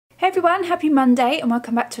Hey everyone, happy Monday and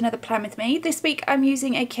welcome back to another plan with me. This week I'm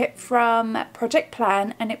using a kit from Project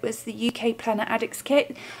Plan and it was the UK Planner Addicts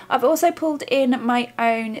kit. I've also pulled in my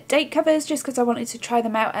own date covers just because I wanted to try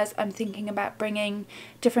them out as I'm thinking about bringing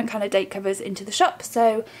different kind of date covers into the shop.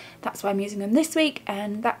 So that's why I'm using them this week,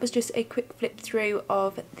 and that was just a quick flip through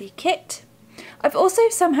of the kit. I've also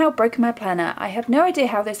somehow broken my planner. I have no idea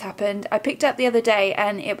how this happened. I picked it up the other day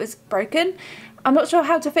and it was broken. I'm not sure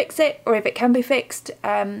how to fix it or if it can be fixed.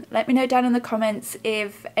 Let me know down in the comments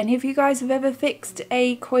if any of you guys have ever fixed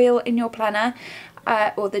a coil in your planner,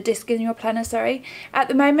 or the disc in your planner, sorry. At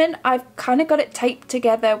the moment I've kind of got it taped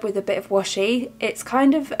together with a bit of washi. It's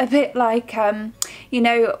kind of a bit like, you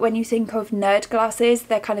know, when you think of nerd glasses,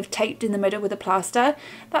 they're kind of taped in the middle with a plaster.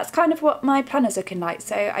 That's kind of what my planner's looking like,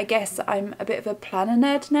 so I guess I'm a bit of a planner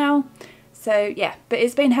nerd now. So yeah, but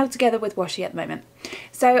it's been held together with washi at the moment.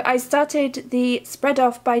 So I started the spread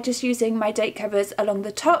off by just using my date covers along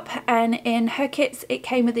the top, and in her kits it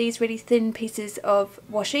came with these really thin pieces of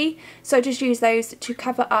washi, so I just used those to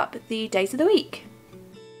cover up the days of the week.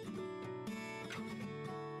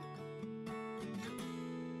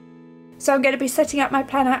 So I'm going to be setting up my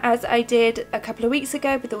planner as I did a couple of weeks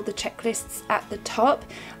ago with all the checklists at the top.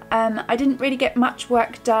 I didn't really get much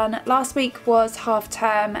work done. Last week was half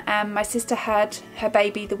term and my sister had her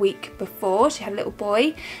baby the week before. She had a little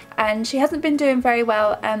boy and she hasn't been doing very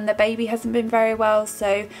well, and the baby hasn't been very well,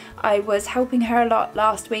 so I was helping her a lot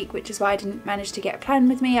last week, which is why I didn't manage to get a plan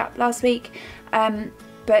with me up last week.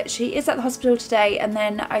 But she is at the hospital today, and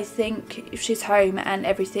then I think if she's home and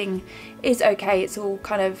everything is okay, it's all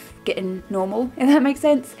kind of getting normal, if that makes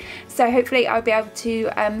sense. So hopefully I'll be able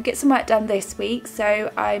to get some work done this week.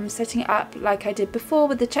 So I'm setting it up like I did before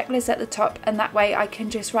with the checklist at the top, and that way I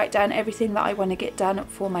can just write down everything that I want to get done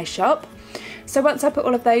for my shop. So once I put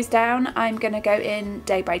all of those down, I'm going to go in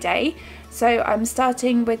day by day. So I'm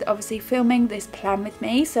starting with obviously filming this plan with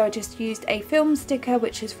me. So I just used a film sticker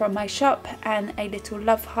which is from my shop and a little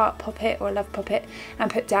love heart poppet or love poppet, and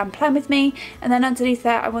put down plan with me. And then underneath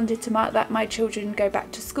that I wanted to mark that my children go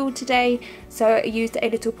back to school today. So I used a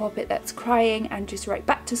little poppet that's crying and just wrote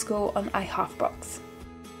back to school on a half box.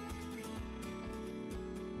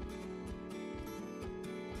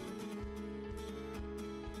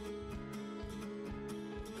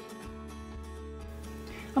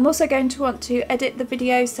 I'm also going to want to edit the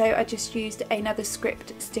video, so I just used another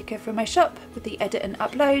script sticker from my shop with the edit and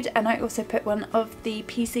upload, and I also put one of the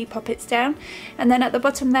PC poppets down. And then at the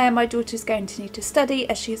bottom there, my daughter's going to need to study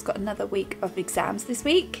as she's got another week of exams this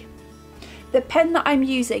week. The pen that I'm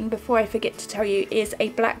using, before I forget to tell you, is a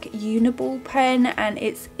black Uniball pen, and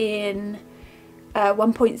it's in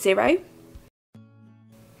 1.0.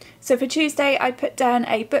 So for Tuesday I put down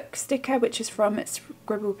a book sticker which is from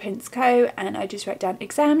Scribble Prints Co, and I just wrote down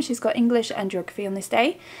exam. She's got English and geography on this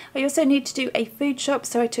day. I also need to do a food shop,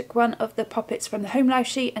 so I took one of the poppets from the home life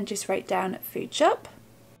sheet and just wrote down food shop.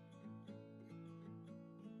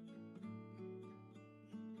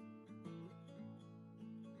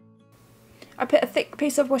 I put a thick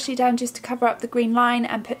piece of washi down just to cover up the green line,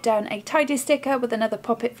 and put down a tidy sticker with another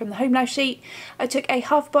poppet from the home life sheet. I took a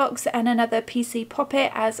half box and another PC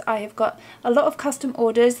poppet as I have got a lot of custom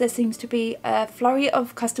orders. There seems to be a flurry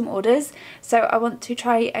of custom orders, so I want to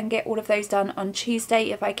try and get all of those done on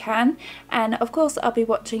Tuesday if I can. And of course I'll be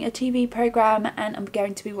watching a TV programme, and I'm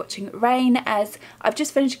going to be watching Rain as I've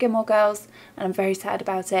just finished Gilmore Girls and I'm very sad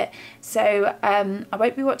about it. So I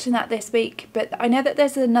won't be watching that this week, but I know that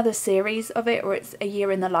there's another series of it, or it's a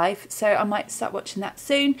year in the life, so I might start watching that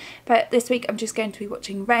soon. But this week I'm just going to be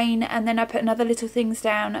watching Rain, and then I put another little things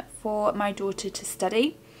down for my daughter to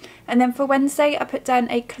study. And then for Wednesday I put down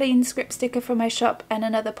a clean script sticker from my shop and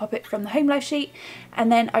another poppet from the home life sheet,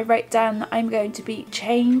 and then I wrote down that I'm going to be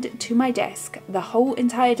chained to my desk the whole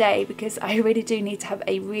entire day because I really do need to have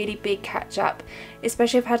a really big catch up,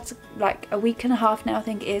 especially I've had like a week and a half now I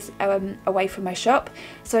think it is away from my shop.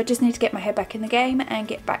 So I just need to get my head back in the game and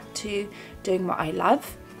get back to doing what I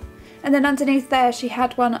love. And then underneath there she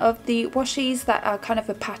had one of the washis that are kind of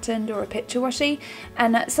a patterned or a picture washi,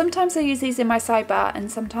 and sometimes I use these in my sidebar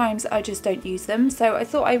and sometimes I just don't use them, so I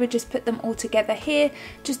thought I would just put them all together here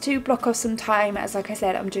just to block off some time, as like I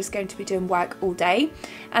said I'm just going to be doing work all day.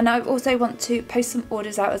 And I also want to post some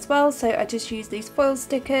orders out as well, so I just used these foil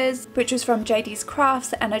stickers which was from JD's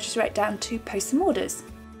Crafts, and I just wrote down to post some orders.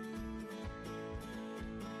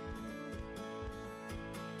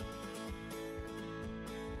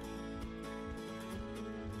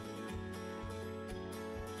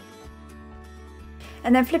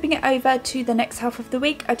 And then flipping it over to the next half of the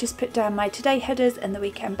week, I just put down my today headers and the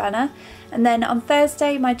weekend banner. And then on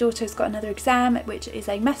Thursday, my daughter's got another exam, which is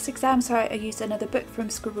a maths exam, so I used another book from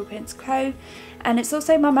Scribble Prints Co. And it's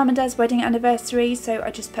also my mum and dad's wedding anniversary, so I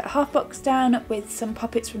just put a half box down with some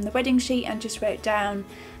poppets from the wedding sheet and just wrote down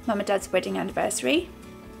mum and dad's wedding anniversary.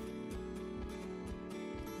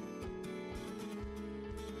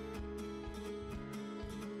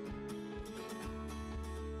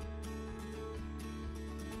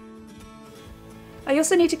 I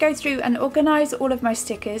also need to go through and organise all of my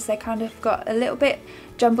stickers. They kind of got a little bit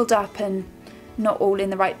jumbled up and not all in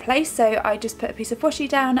the right place, so I just put a piece of washi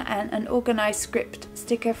down and an organised script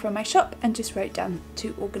sticker from my shop and just wrote down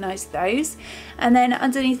to organise those. And then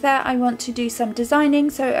underneath there I want to do some designing,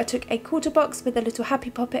 so I took a quarter box with a little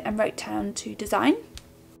happy poppet and wrote down to design.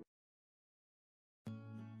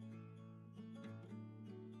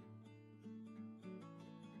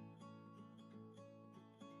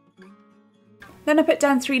 Then I put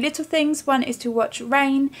down 3 little things. One is to watch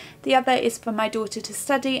rain, the other is for my daughter to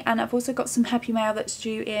study, and I've also got some happy mail that's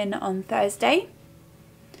due in on Thursday.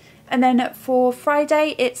 And then for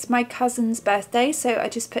Friday it's my cousin's birthday, so I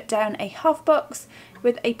just put down a half box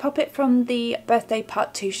with a poppet from the birthday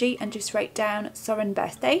part 2 sheet and just wrote down Soren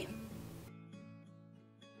birthday.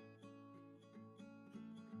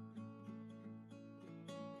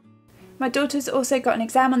 My daughter's also got an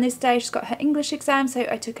exam on this day. She's got her English exam, so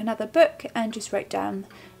I took another book and just wrote down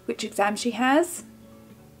which exam she has.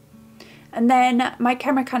 And then my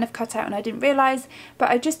camera kind of cut out and I didn't realise,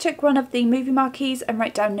 but I just took one of the movie marquees and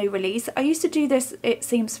wrote down new release. I used to do this, it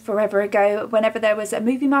seems forever ago, whenever there was a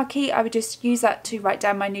movie marquee I would just use that to write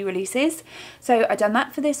down my new releases. So I done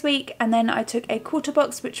that for this week, and then I took a quarter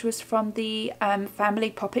box which was from the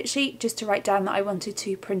family poppet sheet just to write down that I wanted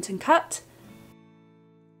to print and cut.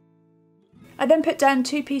 I then put down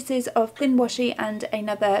 2 pieces of thin washi and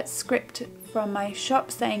another script from my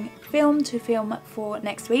shop saying film to film for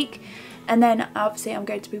next week. And then obviously I'm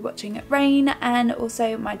going to be watching rain, and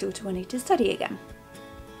also my daughter will need to study again.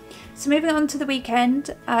 So moving on to the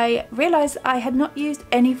weekend, I realised I had not used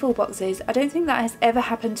any full boxes. I don't think that has ever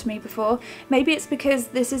happened to me before. Maybe it's because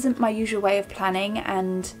this isn't my usual way of planning,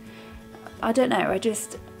 and I don't know,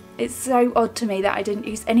 it's so odd to me that I didn't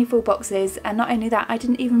use any full boxes, and not only that, I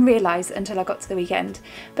didn't even realise until I got to the weekend.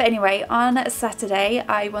 But anyway, on Saturday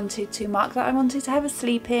I wanted to mark that I wanted to have a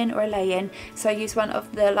sleep in or a lay in, so I used one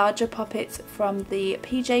of the larger poppets from the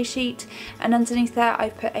PJ sheet, and underneath there I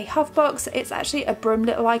put a half box. It's actually a broom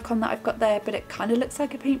little icon that I've got there, but it kind of looks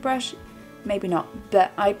like a paintbrush. Maybe not,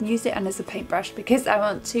 but I've used it as a paintbrush because I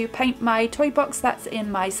want to paint my toy box that's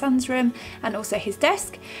in my son's room and also his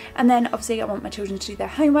desk. And then obviously I want my children to do their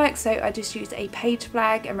homework, so I just used a page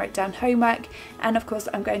flag and wrote down homework. And of course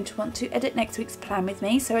I'm going to want to edit next week's plan with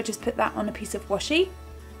me, so I just put that on a piece of washi.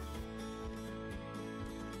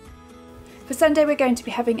 For Sunday we're going to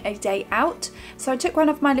be having a day out, so I took one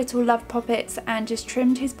of my little love poppets and just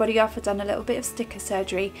trimmed his body off. I've done a little bit of sticker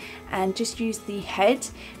surgery and just used the head,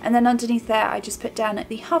 and then underneath there I just put down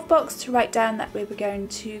the half box to write down that we were going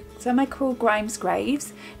to somewhere called Grimes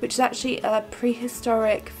Graves, which is actually a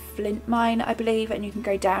prehistoric flint mine I believe, and you can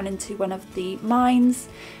go down into one of the mines.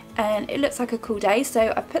 And it looks like a cool day,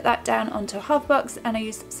 so I put that down onto a half box and I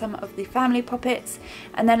used some of the family poppets.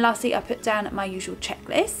 And then lastly I put down my usual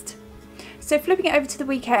checklist. So flipping it over to the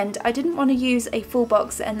weekend, I didn't want to use a full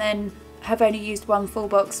box and then have only used one full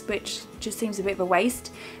box, which just seems a bit of a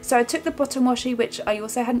waste. So I took the bottom washi, which I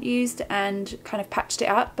also hadn't used, and kind of patched it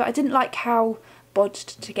up, but I didn't like how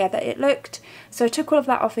bodged together it looked. So I took all of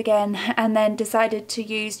that off again and then decided to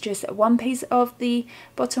use just one piece of the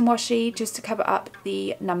bottom washi just to cover up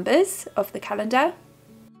the numbers of the calendar.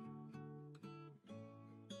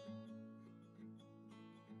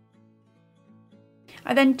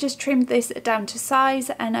 I then just trimmed this down to size,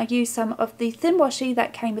 and I used some of the thin washi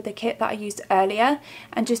that came with the kit that I used earlier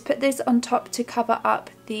and just put this on top to cover up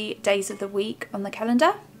the days of the week on the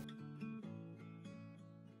calendar.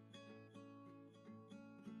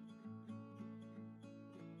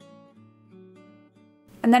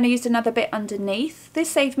 And then I used another bit underneath. This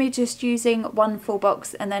saved me just using one full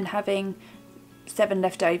box and then having 7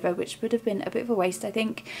 left over, which would have been a bit of a waste I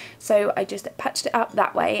think. So I just patched it up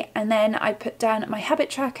that way, and then I put down my habit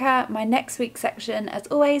tracker, my next week section. As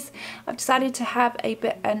always, I've decided to have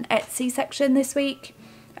an Etsy section this week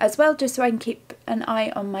as well, just so I can keep an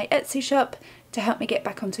eye on my Etsy shop to help me get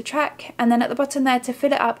back onto track. And then at the bottom there, to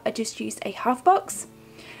fill it up, I just used a half box.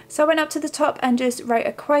 So I went up to the top and just wrote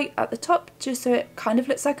a quote at the top, just so it kind of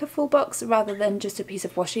looks like a full box rather than just a piece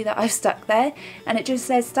of washi that I've stuck there. And it just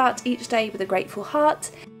says, start each day with a grateful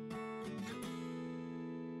heart.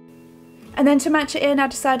 And then to match it in, I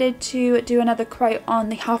decided to do another quote on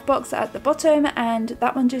the half box at the bottom, and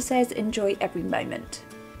that one just says, "Enjoy every moment."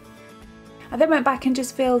 I then went back and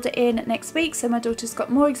just filled it in next week, so my daughter's got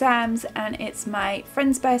more exams and it's my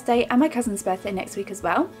friend's birthday and my cousin's birthday next week as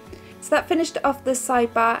well. So that finished off the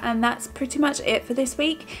sidebar, and that's pretty much it for this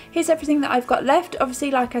week. Here's everything that I've got left. Obviously,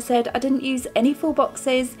 like I said, I didn't use any full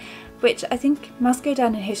boxes, which I think must go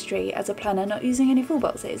down in history as a planner, not using any full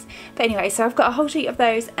boxes. But anyway, so I've got a whole sheet of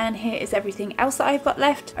those, and here is everything else that I've got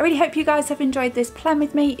left. I really hope you guys have enjoyed this plan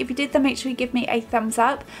with me. If you did, then make sure you give me a thumbs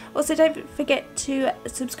up. Also, don't forget to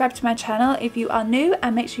subscribe to my channel if you are new,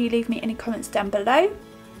 and make sure you leave me any comments down below.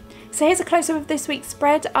 So here's a close-up of this week's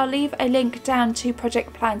spread. I'll leave a link down to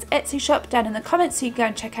Project Plan's Etsy shop down in the comments so you can go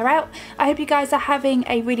and check her out. I hope you guys are having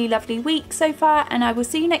a really lovely week so far, and I will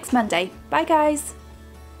see you next Monday. Bye guys!